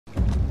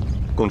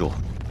公主，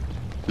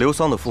刘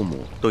桑的父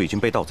母都已经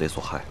被盗贼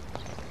所害，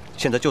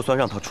现在就算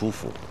让他出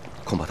府，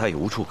恐怕他也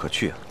无处可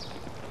去啊。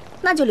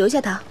那就留下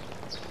他。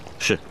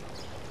是，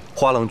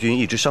花郎君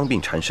一直伤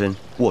病缠身，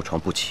卧床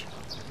不起，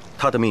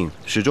他的命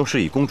始终是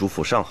以公主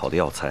府上好的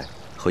药材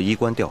和医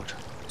官吊着，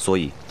所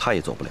以他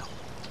也走不了。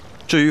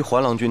至于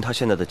环郎君他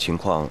现在的情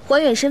况，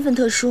怀远身份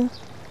特殊，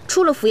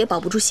出了府也保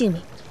不住性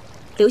命，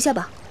留下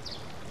吧。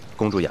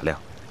公主雅量，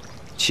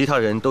其他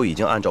人都已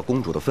经按照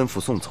公主的吩咐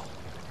送走，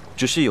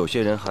只是有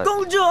些人还……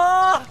公主，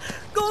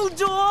公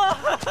主，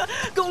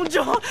公主，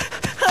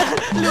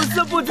柳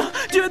色不走，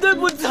绝对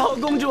不走，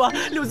公主啊！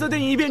柳色对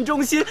你一片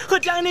忠心，和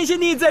张那些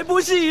逆贼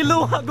不是一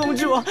路啊，公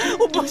主，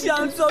我不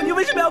想走，你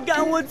为什么要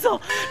赶我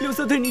走？柳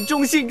色对你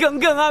忠心耿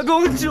耿啊，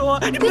公主，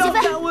你不要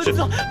赶我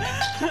走。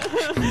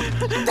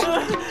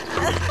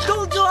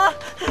公主，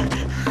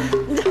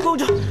公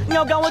主，你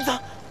要赶我走，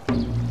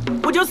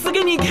我就死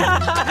给你看！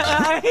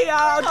哎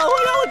呀，我让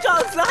我撞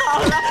死好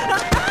了！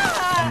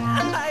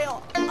哎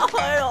呦，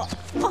哎呦，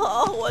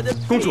我的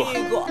公主，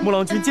莫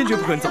郎君坚决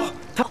不肯走，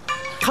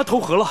他投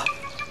河了。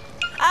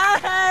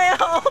哎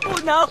呦，不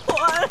能活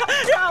了，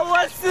让我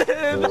死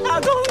吧，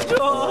公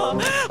主！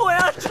我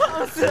要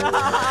撞死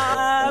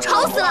啊！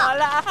吵死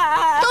了，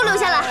都留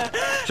下来。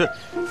是。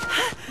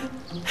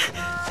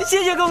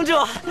谢谢公主。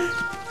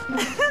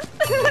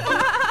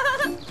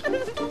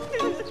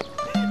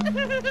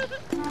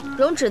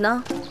容止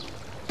呢？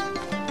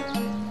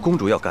公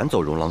主要赶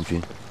走容郎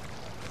君，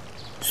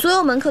所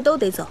有门客都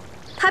得走，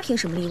他凭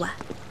什么例外？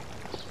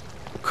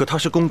可他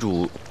是公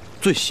主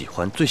最喜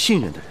欢、最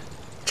信任的人。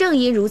正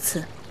因如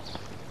此，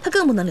他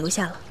更不能留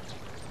下了。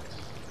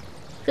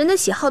人的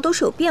喜好都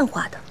是有变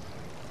化的。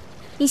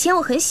以前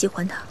我很喜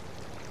欢他，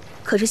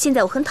可是现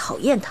在我很讨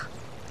厌他，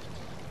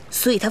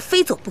所以他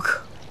非走不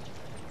可。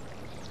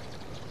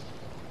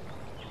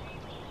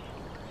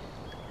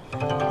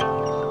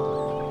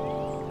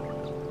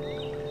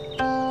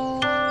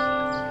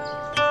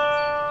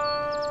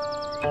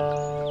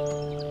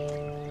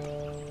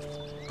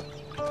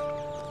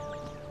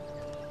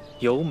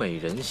有美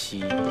人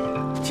兮，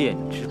见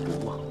之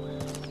不忘；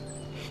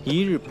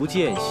一日不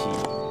见兮，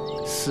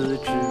思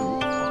之如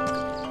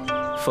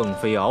狂。凤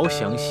飞翱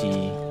翔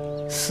兮，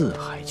四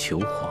海求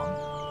凰。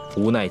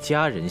无奈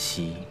佳人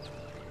兮，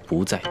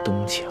不在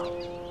东墙。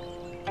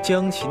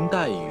将琴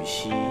代语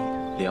兮，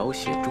聊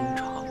写衷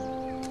肠。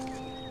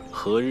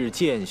何日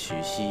见许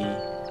兮，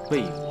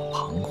为我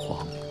彷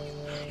徨。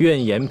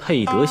愿言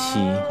配得兮，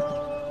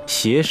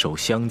携手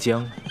相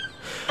将。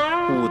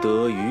勿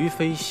得于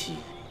飞兮，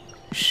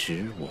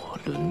使我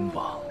沦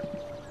亡。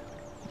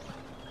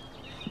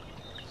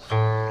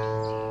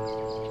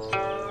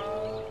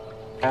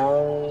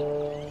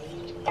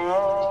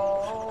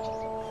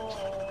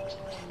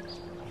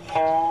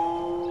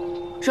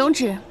容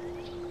止，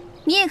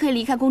你也可以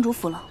离开公主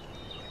府了。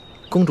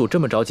公主这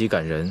么着急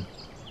赶人，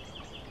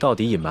到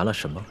底隐瞒了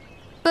什么？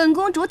本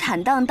公主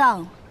坦荡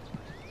荡，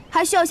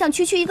还需要向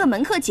区区一个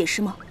门客解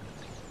释吗？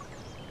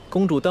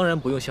公主当然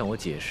不用向我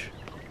解释，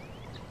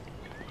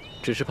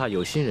只是怕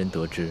有心人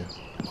得知，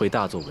会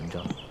大做文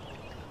章。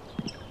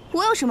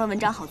我有什么文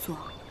章好做？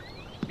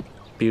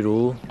比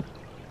如，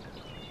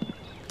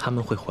他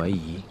们会怀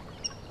疑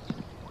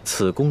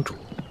此公主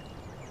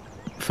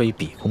非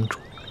彼公主。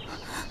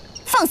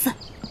放肆！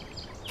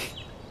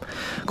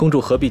公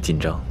主何必紧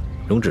张？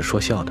容止说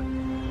笑的。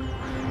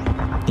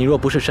你若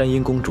不是山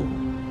阴公主，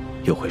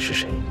又会是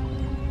谁？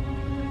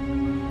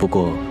不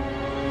过，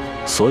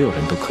所有人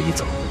都可以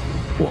走，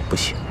我不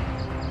行。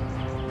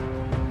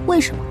为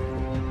什么？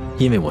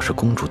因为我是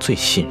公主最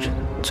信任、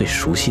最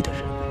熟悉的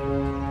人。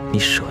你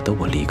舍得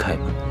我离开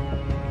吗？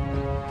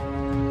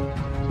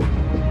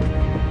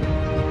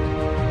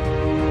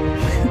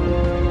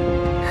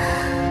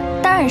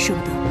当然舍不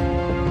得。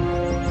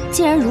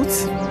既然如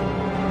此，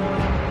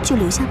就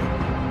留下吧。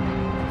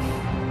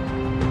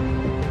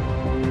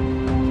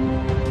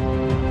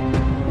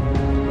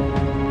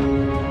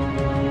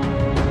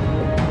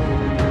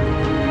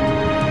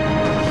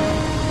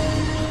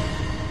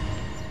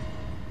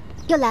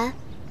幽兰，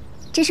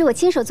这是我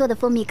亲手做的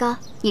蜂蜜糕，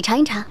你尝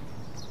一尝。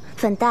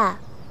粉黛，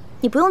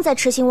你不用再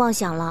痴心妄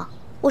想了，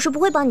我是不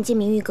会帮你进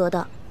明玉阁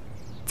的。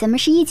咱们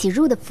是一起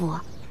入的府，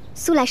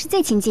素来是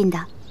最亲近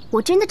的，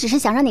我真的只是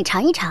想让你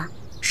尝一尝。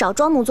少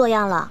装模作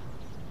样了。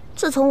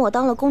自从我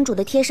当了公主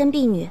的贴身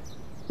婢女，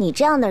你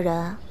这样的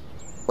人，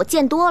我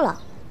见多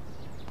了。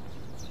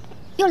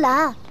幽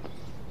兰，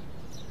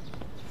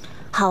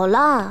好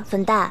了，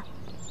粉黛，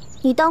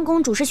你当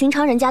公主是寻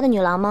常人家的女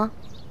郎吗？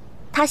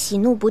她喜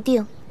怒不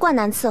定，惯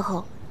难伺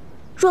候，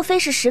若非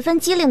是十分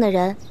机灵的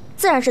人，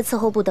自然是伺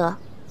候不得。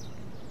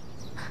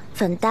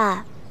粉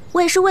黛，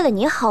我也是为了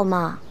你好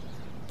嘛，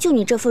就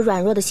你这副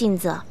软弱的性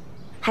子，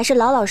还是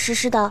老老实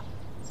实的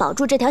保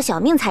住这条小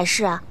命才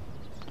是啊。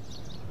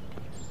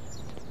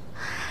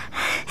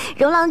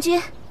容郎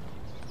君，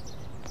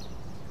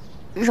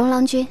容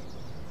郎君，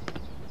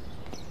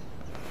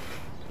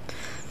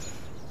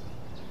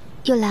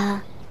幽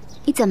兰，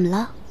你怎么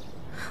了？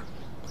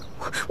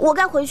我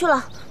该回去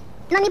了。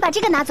那你把这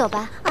个拿走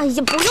吧。哎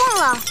呀，不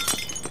用了。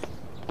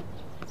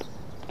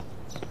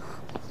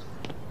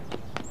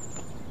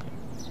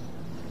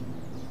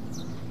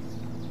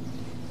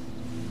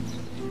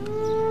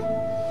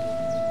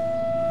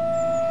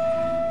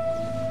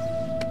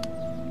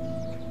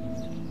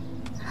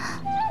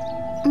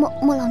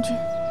莫郎君，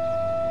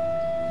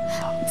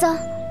脏。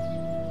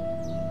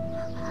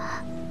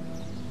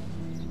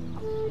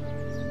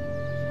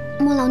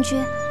莫郎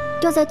君，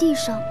掉在地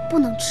上不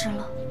能吃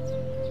了。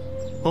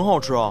很好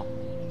吃啊。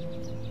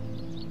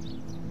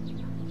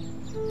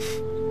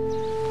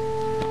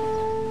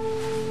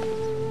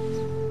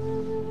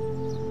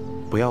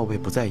不要为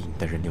不在意你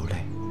的人流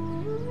泪，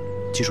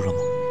记住了吗？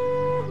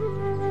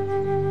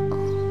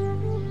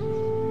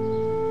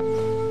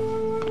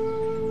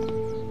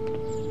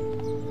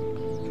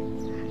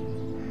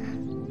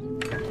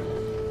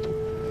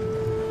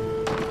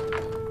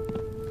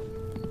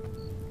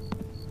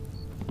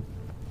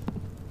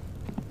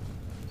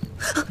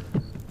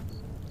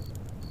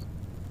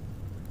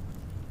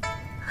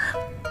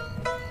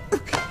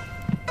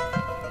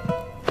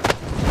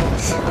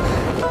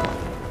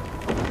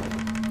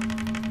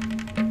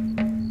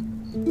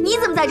你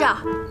怎么在这儿？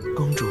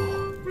公主，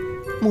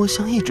墨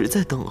香一直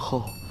在等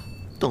候，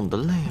等得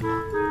累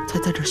了，才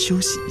在这儿休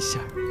息一下。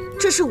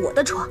这是我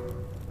的床，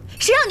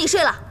谁让你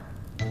睡了？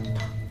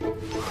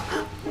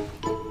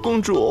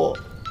公主，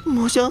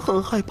墨香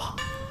很害怕。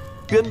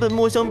原本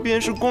墨香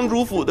便是公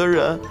主府的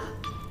人，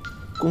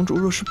公主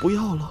若是不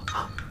要了，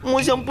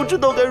墨香不知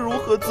道该如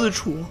何自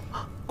处。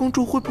公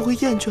主会不会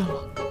厌倦了？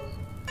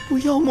不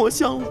要墨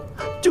香了，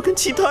就跟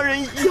其他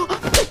人一样。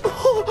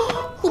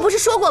我不是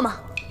说过吗？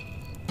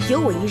有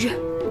我一日，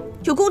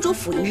有公主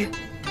府一日，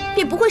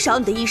便不会少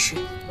你的衣食。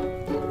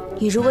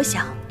你如果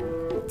想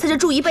在这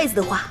住一辈子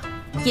的话，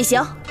也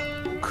行。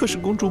可是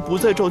公主不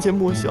再召见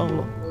墨香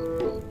了，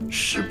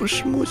是不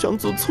是墨香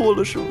做错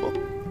了什么？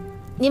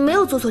你没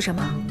有做错什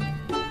么，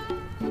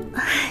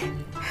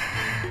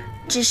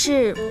只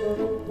是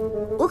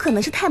我可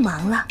能是太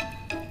忙了。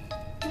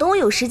等我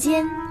有时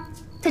间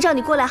再叫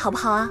你过来，好不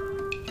好啊？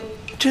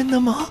真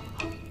的吗？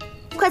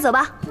快走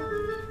吧，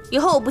以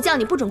后我不叫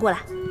你不准过来。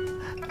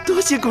多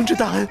谢公主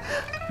大恩。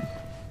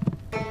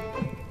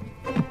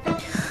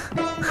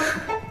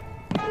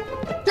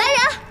来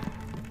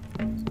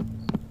人！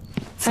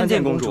参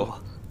见公主。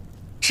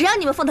谁让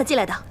你们放他进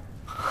来的？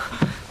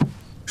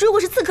如果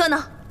是刺客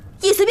呢，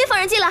也随便放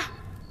人进来？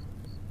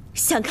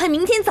想看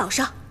明天早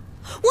上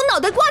我脑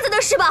袋挂在那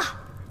儿是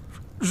吧？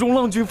容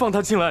郎君放他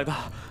进来的。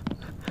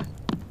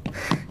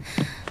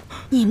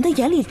你们的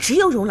眼里只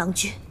有容郎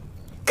君，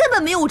根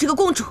本没有我这个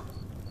公主。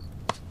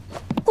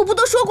我不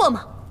都说过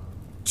吗？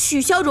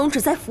取消容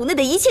止在府内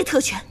的一切特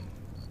权，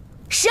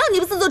谁让你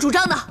们自作主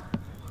张的？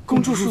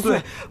公主恕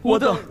罪，我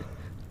等。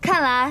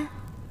看来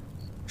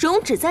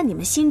容止在你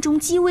们心中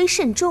极为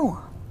慎重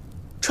啊！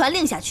传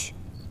令下去，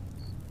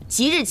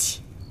即日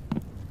起，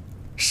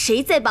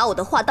谁再把我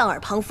的话当耳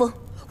旁风，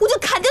我就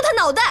砍掉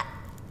他脑袋。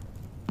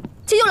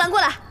叫幽兰过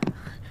来，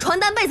床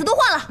单被子都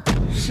换了。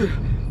是。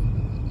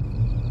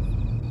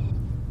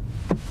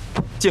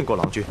见过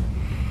郎君。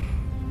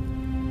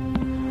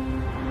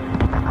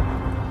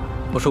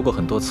我说过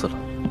很多次了，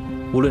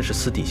无论是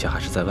私底下还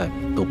是在外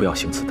面，都不要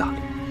行此大礼。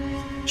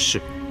是。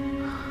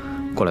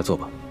过来坐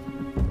吧。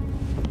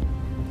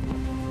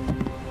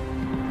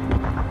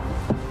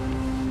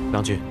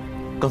郎君，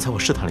刚才我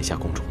试探了一下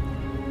公主，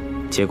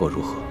结果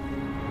如何？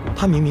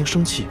她明明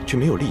生气，却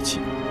没有力气，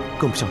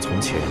更不像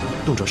从前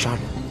动辄杀人，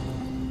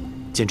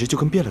简直就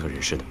跟变了个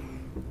人似的。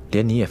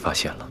连你也发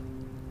现了，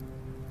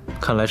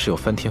看来是有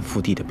翻天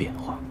覆地的变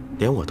化。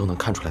连我都能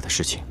看出来的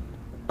事情，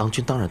郎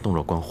君当然洞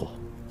若观火。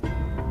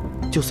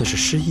就算是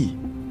失忆，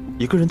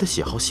一个人的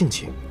喜好性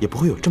情也不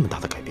会有这么大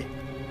的改变。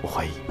我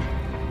怀疑，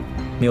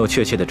没有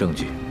确切的证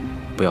据，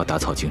不要打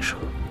草惊蛇。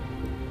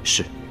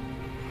是。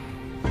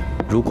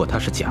如果它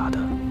是假的，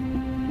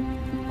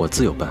我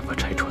自有办法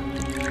拆穿。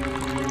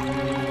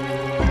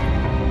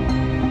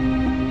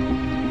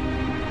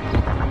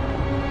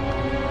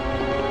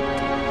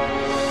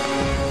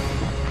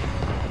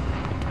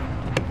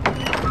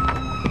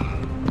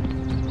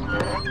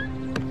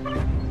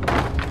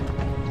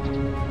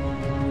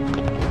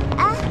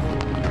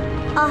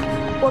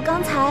我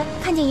刚才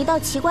看见一道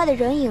奇怪的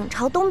人影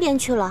朝东边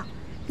去了，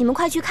你们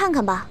快去看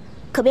看吧，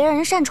可别让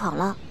人擅闯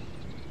了。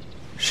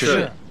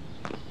是。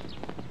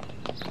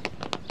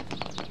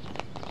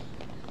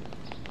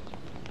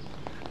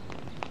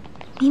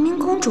明明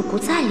公主不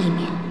在里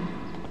面，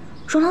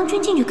容郎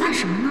君进去干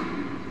什么呢？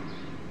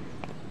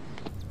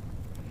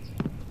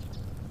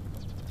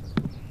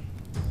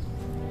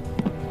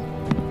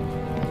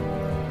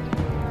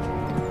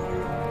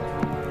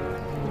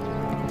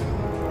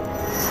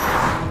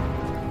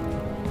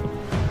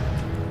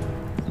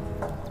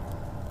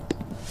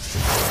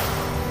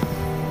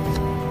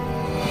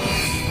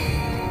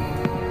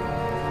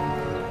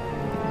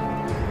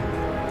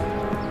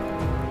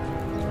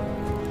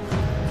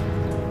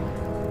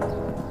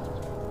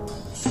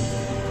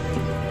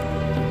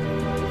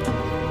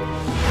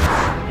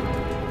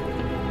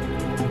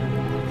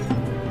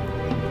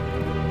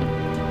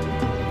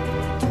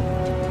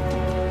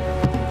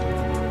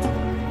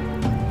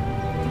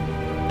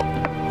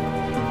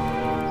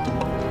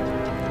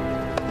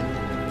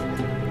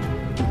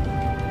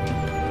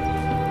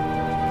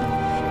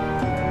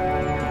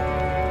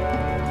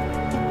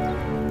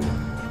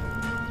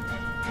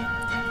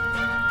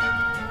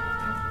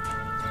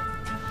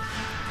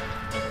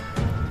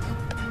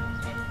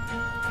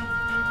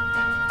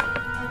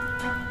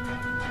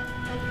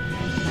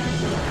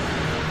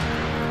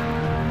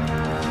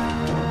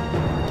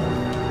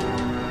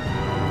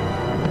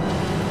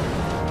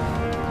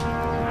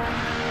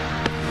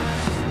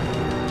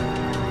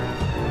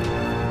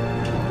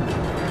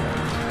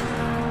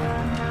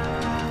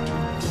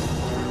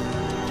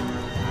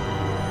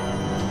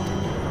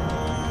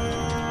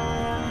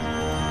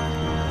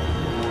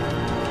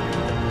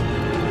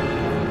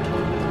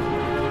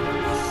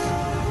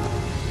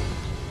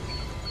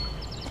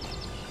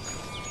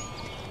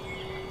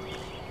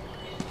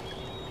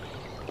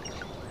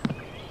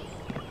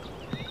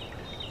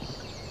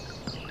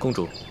公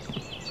主，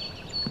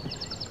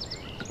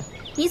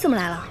你怎么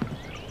来了？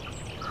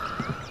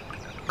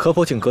可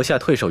否请阁下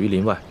退守于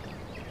林外？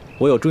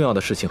我有重要的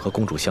事情和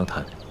公主相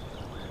谈。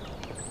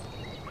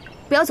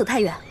不要走太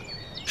远。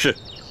是。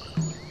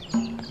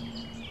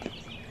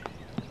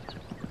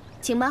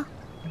请吧。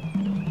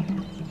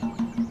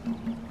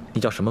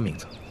你叫什么名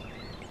字？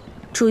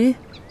楚玉。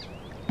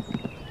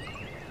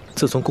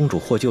自从公主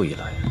获救以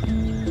来，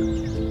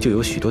就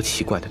有许多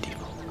奇怪的地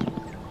方。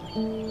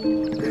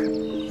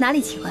哪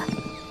里奇怪？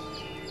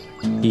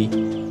一，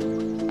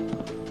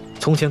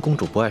从前公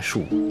主不爱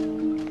庶务，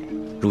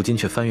如今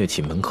却翻阅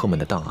起门客们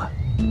的档案。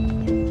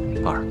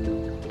二，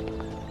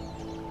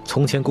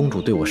从前公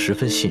主对我十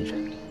分信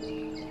任，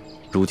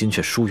如今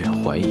却疏远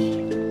怀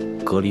疑，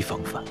隔离防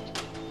范。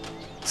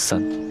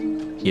三，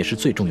也是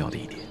最重要的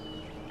一点，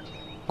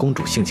公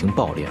主性情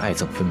暴烈，爱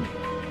憎分明。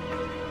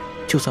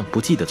就算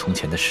不记得从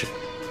前的事，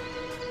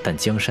但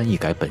江山易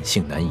改，本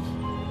性难移。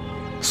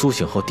苏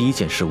醒后第一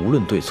件事，无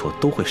论对错，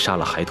都会杀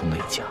了孩童那一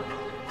家，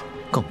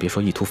更别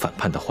说意图反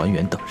叛的还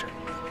原等人。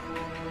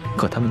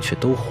可他们却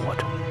都活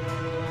着，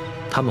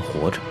他们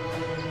活着，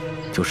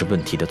就是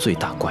问题的最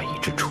大怪异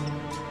之处。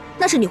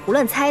那是你胡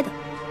乱猜的，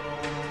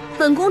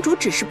本公主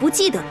只是不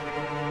记得了。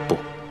不，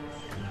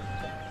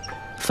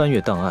翻阅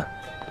档案，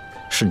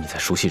是你在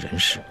熟悉人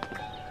事。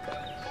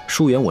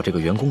疏远我这个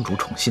原公主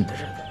宠信的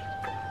人，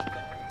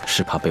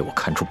是怕被我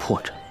看出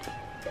破绽。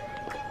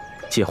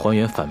借还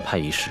原反派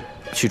一事，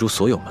驱逐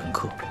所有门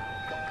客，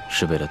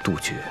是为了杜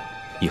绝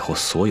以后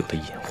所有的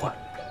隐患。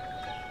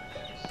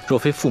若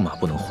非驸马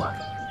不能换，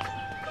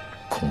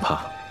恐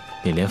怕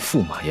你连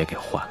驸马也给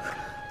换了。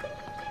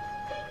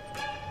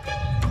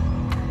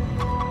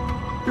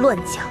乱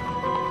讲！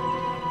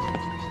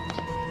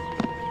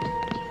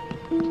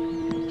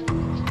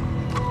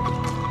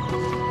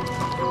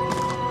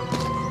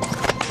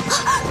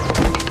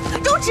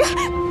容止！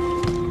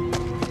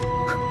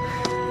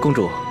公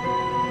主，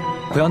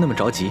不要那么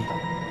着急。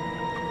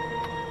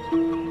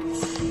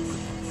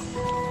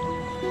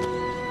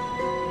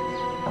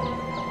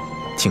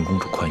请公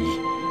主宽衣。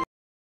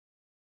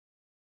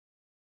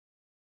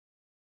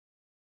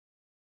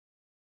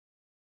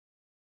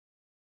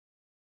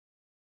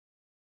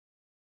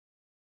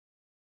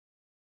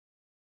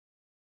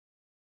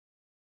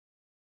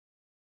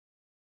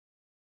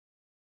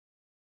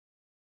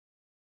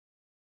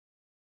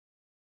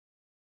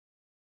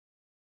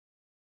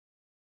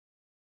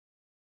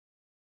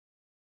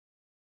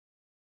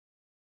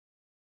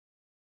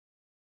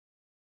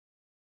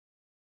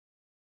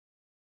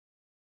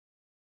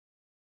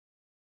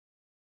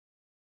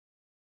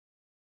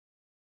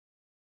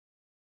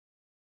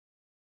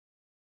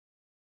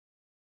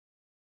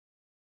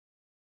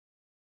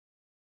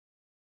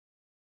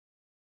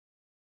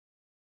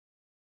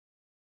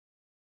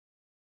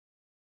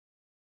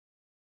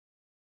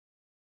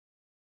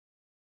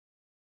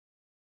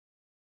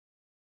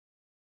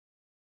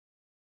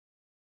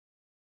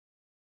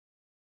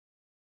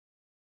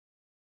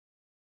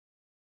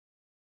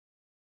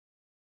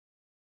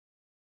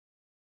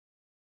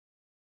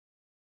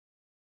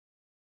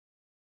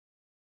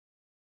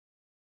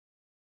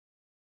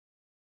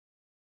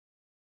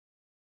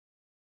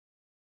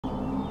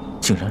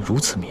竟然如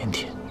此腼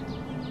腆，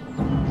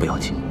不要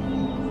紧，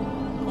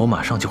我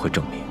马上就会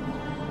证明，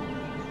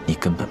你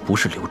根本不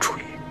是刘楚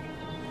瑜。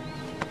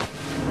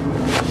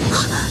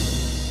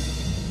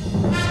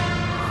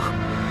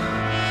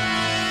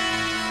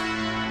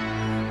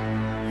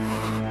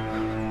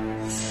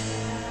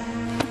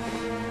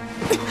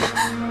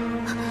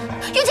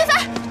云雀飞，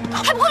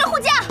还不快来护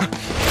驾！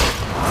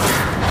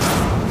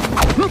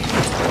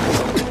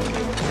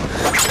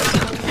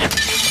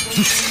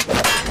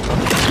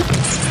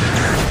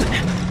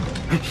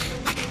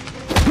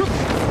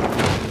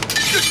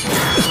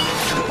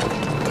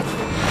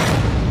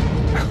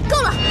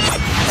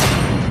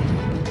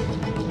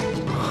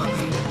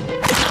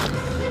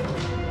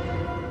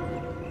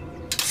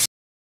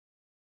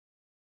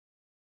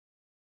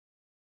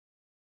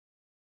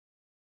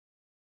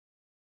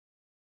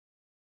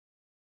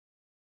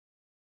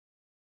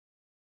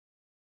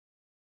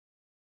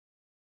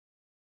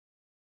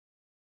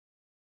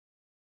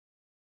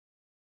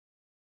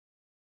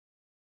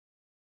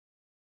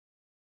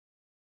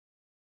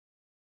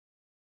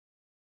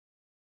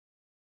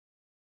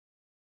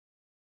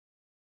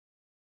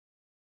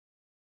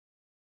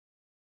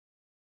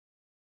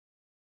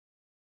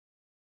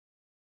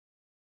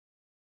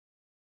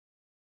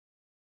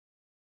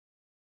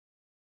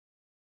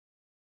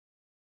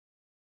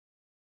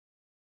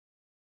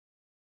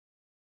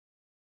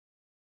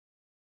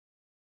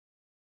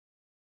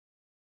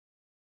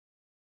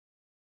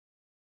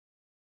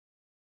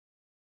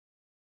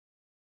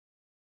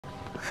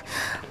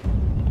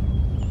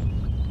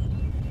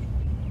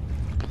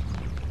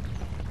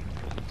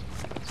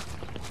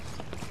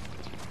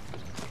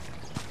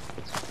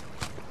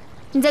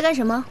你在干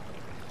什么？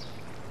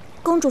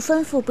公主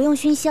吩咐不用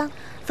熏香，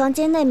房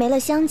间内没了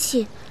香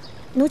气，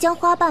奴将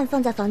花瓣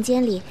放在房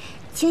间里，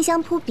清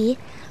香扑鼻，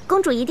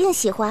公主一定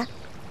喜欢。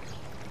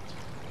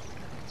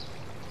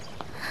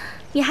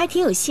你还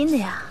挺有心的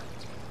呀。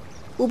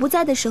我不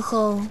在的时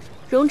候，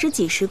容止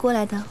几时过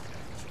来的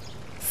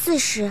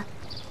？40。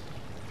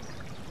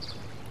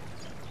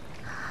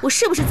我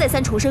是不是再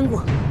三重申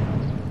过，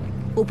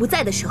我不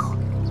在的时候，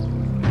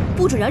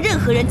不准让任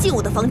何人进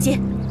我的房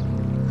间？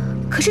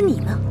可是你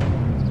呢，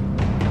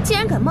竟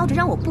然敢冒着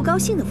让我不高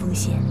兴的风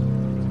险，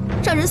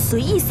让人随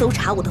意搜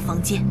查我的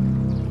房间，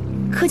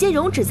可见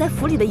容止在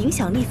府里的影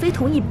响力非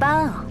同一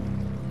般啊！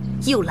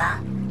幼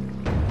兰，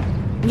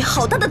你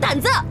好大的胆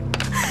子！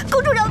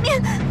公主饶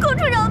命！公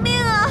主饶命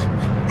啊！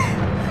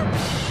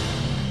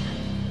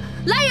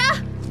来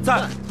人，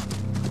在，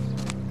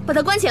把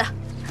他关起来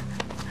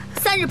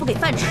，3日不给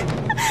饭吃。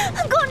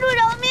公主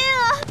饶命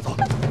啊！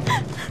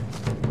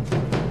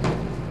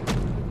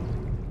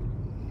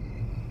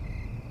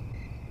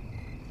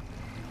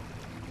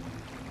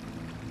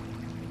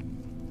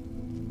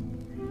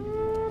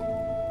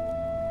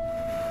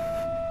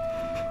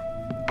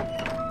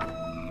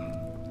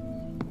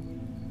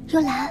幽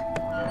兰，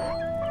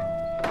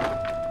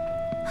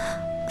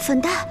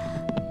粉黛，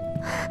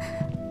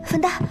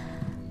粉黛，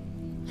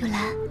幽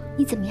兰，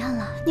你怎么样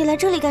了？你来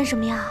这里干什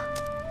么呀？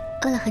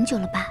饿了很久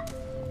了吧？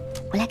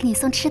我来给你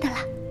送吃的啦。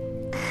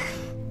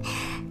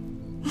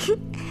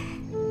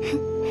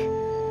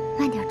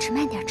慢点吃，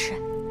慢点吃。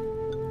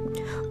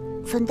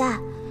粉黛，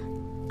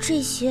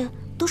这些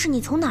都是你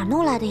从哪儿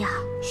弄来的呀？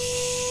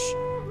嘘，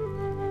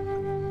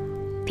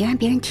别让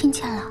别人听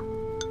见了。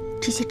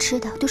这些吃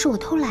的都是我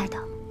偷来的，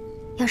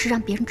要是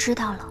让别人知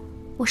道了，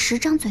我10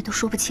张嘴都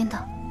说不清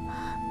的。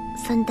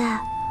粉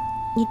黛，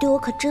你对我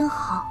可真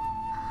好。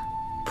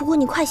不过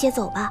你快些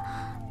走吧，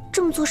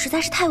这么做实在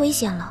是太危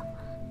险了。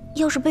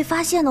要是被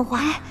发现的话，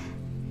哎，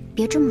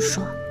别这么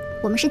说，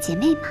我们是姐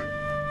妹嘛。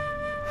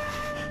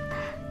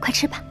快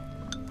吃吧，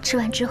吃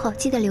完之后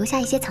记得留下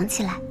一些藏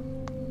起来，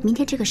明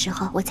天这个时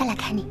候我再来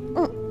看你。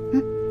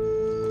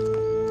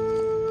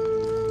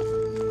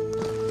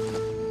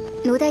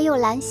奴婢幼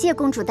兰谢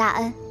公主大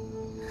恩。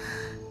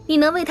你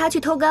能为他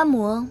去偷干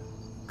馍，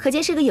可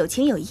见是个有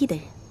情有义的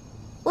人，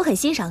我很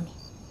欣赏你。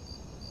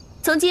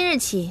从今日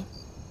起，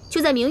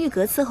就在明玉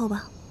阁伺候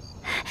吧。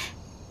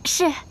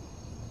是。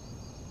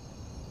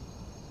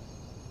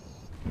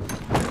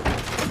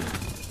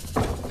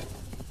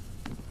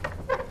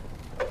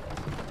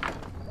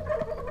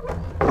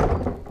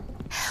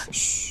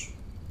嘘。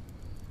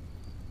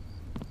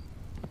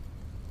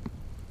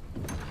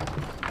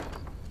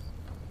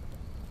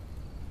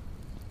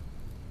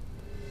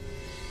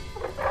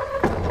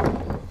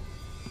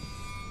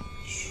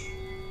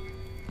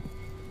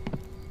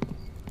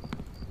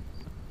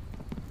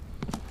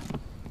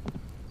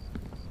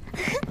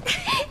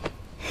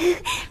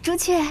朱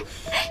雀，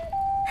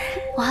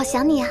我好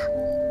想你啊！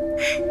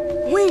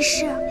我也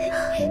是。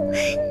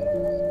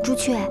朱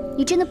雀，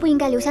你真的不应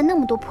该留下那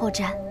么多破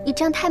绽，你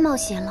这样太冒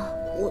险了。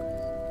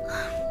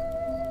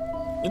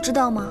你知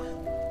道吗？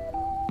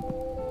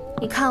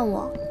你看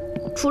我，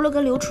除了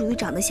跟刘楚玉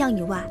长得像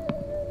以外，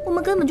我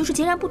们根本就是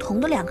截然不同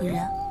的2个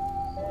人。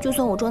就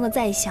算我装得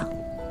再像，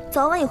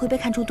早晚也会被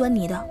看出端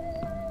倪的。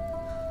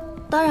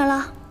当然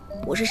了，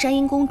我是山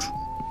阴公主，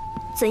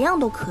怎样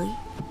都可以，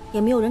也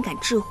没有人敢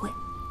智慧。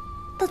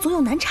但总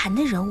有难缠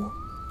的人物，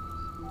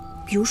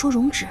比如说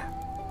容止。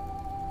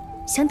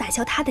想打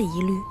消他的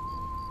疑虑，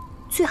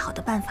最好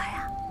的办法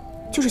呀，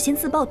就是先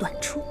自曝短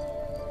处，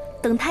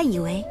等他以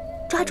为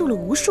抓住了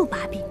无数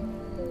把柄，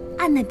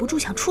按耐不住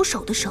想出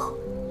手的时候，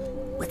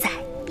我再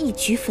一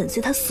举粉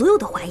碎他所有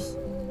的怀疑。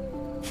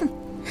哼，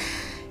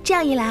这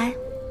样一来，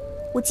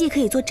我既可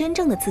以做真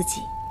正的自己，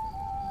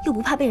又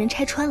不怕被人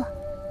拆穿了。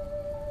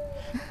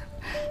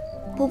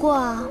不过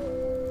啊，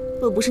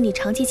若不是你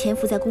长期潜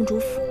伏在公主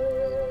府，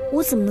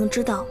我怎么能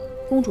知道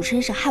公主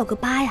身上还有个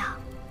疤呀？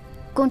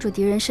公主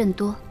敌人甚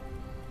多，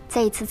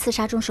在一次刺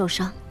杀中受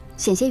伤，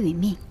险些殒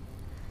命。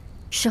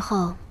事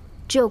后，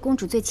只有公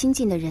主最亲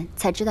近的人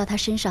才知道她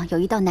身上有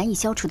一道难以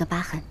消除的疤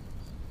痕。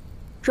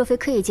若非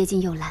刻意接近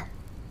幼兰，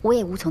我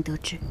也无从得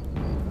知。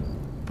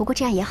不过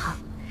这样也好，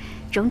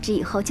容止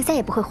以后就再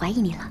也不会怀疑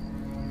你了。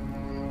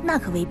那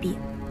可未必。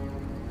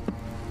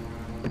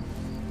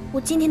我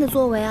今天的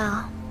作为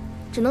啊，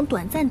只能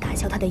短暂打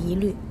消他的疑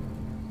虑。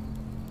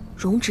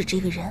容止这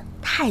个人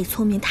太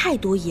聪明、太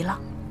多疑了，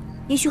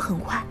也许很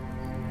快，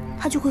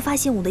他就会发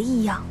现我的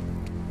异样。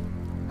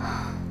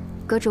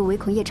阁主唯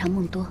恐夜长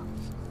梦多，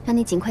让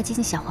你尽快接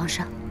近小皇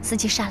上，伺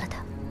机杀了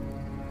他。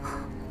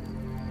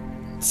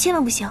千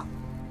万不行！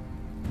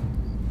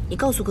你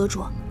告诉阁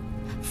主，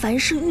凡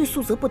事欲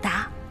速则不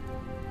达。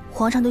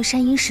皇上对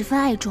山阴十分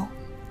爱重，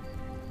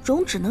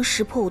容只能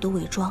识破我的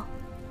伪装，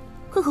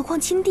更何况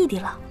亲弟弟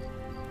了，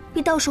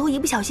别到时候一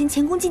不小心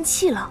前功尽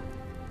弃了。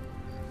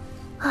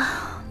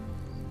啊！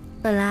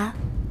本来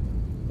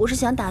我是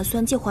想打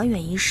算借还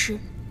远一事，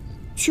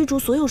驱逐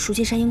所有熟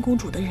悉山阴公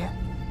主的人，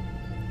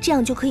这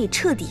样就可以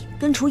彻底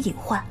根除隐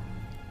患。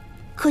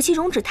可惜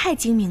容止太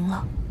精明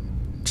了，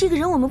这个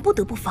人我们不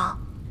得不防。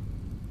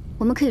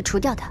我们可以除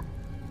掉他。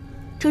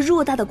这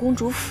偌大的公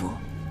主府，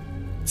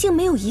竟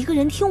没有一个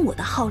人听我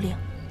的号令，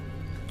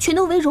全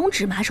都唯容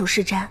止马首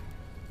是瞻。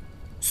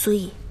所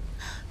以，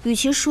与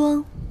其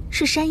说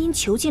是山鹰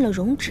囚禁了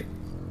容止，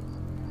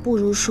不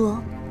如说，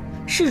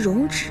是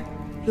容止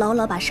牢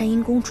牢把山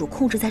鹰公主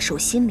控制在手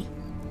心里，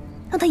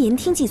让她言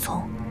听计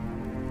从。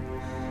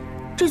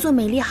这座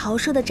美丽豪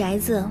奢的宅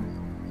子，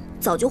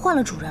早就换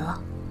了主人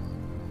了。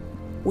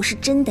我是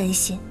真担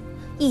心，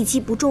一击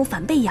不中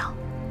反被咬。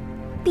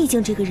毕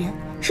竟这个人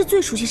是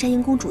最熟悉山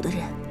鹰公主的人。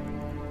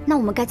那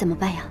我们该怎么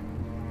办呀？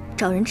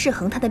找人制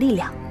衡她的力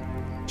量。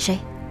谁？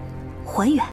还原。